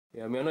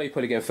Yeah, I mean, I know you're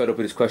probably getting fed up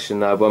with this question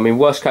now, but I mean,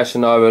 worst case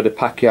scenario, the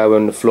Pacquiao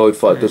and the Floyd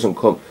fight doesn't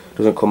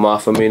come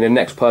off. I mean, the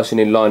next person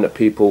in line that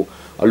people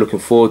are looking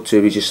forward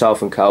to is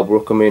yourself and Kell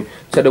Brook. I mean,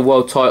 take the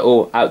world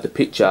title out the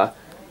picture.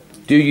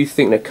 Do you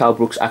think that Kell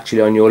Brook's actually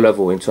on your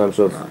level in terms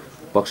of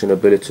boxing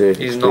ability?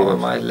 He's not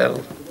on my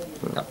level.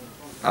 No,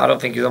 I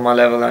don't think he's on my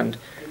level, and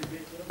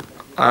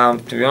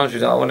to be honest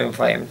with you, I wouldn't even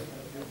fight him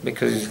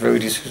because he's very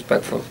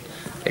disrespectful.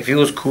 If he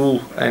was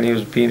cool and he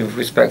was being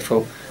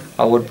respectful,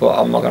 I would, but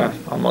I'm not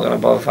gonna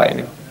bother fighting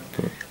him.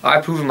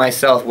 I've proven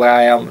myself where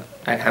I am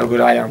and how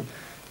good I am.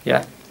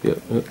 Yeah.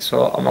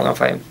 So I'm not gonna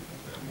fight him.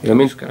 You know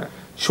what I mean?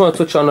 Just want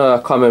to touch on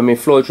a comment. I mean,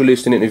 Floyd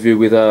released an interview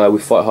with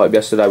FightHype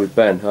yesterday with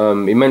Ben.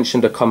 He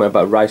mentioned a comment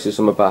about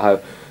racism, about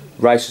how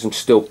racism's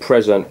still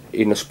present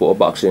in the sport of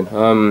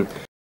boxing.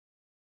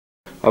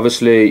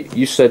 Obviously,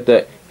 you said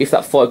that if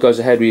that fight goes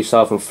ahead with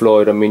yourself and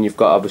Floyd, I mean, you've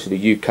got obviously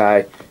the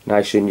UK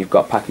nation, you've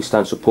got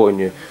Pakistan supporting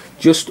you.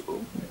 Just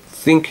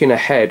thinking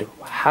ahead,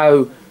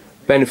 how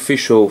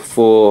beneficial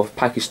for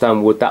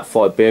Pakistan would that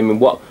fight be? I mean,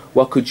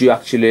 what could you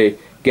actually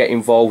get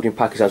involved in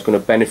Pakistan that's going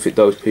to benefit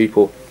those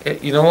people?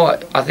 You know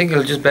what? I think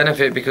it'll just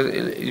benefit because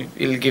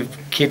it'll give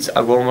kids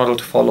a role model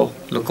to follow,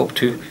 look up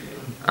to,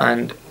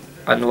 and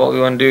what we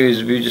want to do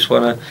is we just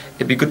want to.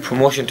 It'd be good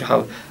promotion to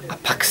have a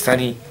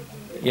Pakistani,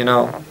 you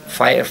know,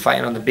 fighter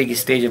fighting on the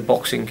biggest stage of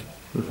boxing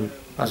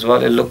as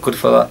well. It'll look good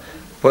for that.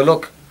 But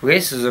look,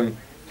 racism.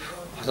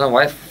 I don't know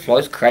why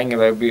Floyd's crying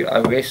about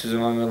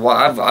racism. I mean,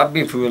 I've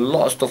been through a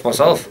lot of stuff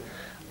myself.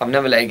 I've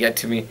never let it get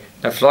to me.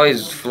 Now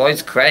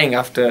Floyd's crying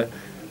after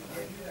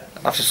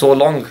so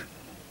long.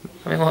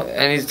 I mean,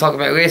 and he's talking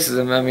about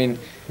racism.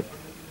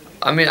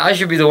 I mean, I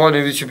should be the one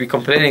who should be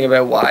complaining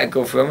about what I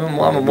go through. I mean,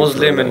 I'm a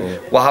Muslim, and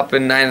what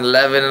happened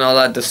 9/11 and all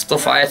that, the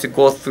stuff I had to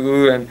go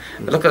through, and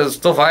look at the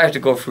stuff I have to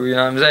go through. You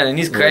know what I'm saying? And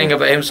he's crying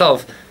about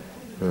himself.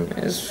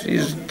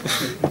 He's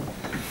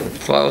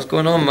what's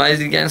going on, man? Is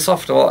he getting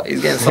soft or what?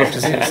 He's getting soft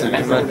to see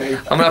me, man.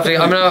 I'm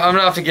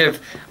gonna have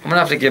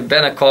to give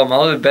Ben a call, man. I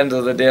was with Ben the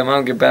other day. I'm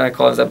gonna give Ben a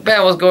call and say,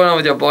 Ben, what's going on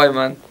with your boy,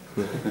 man?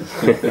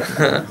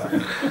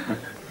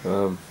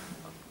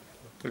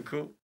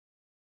 Cool.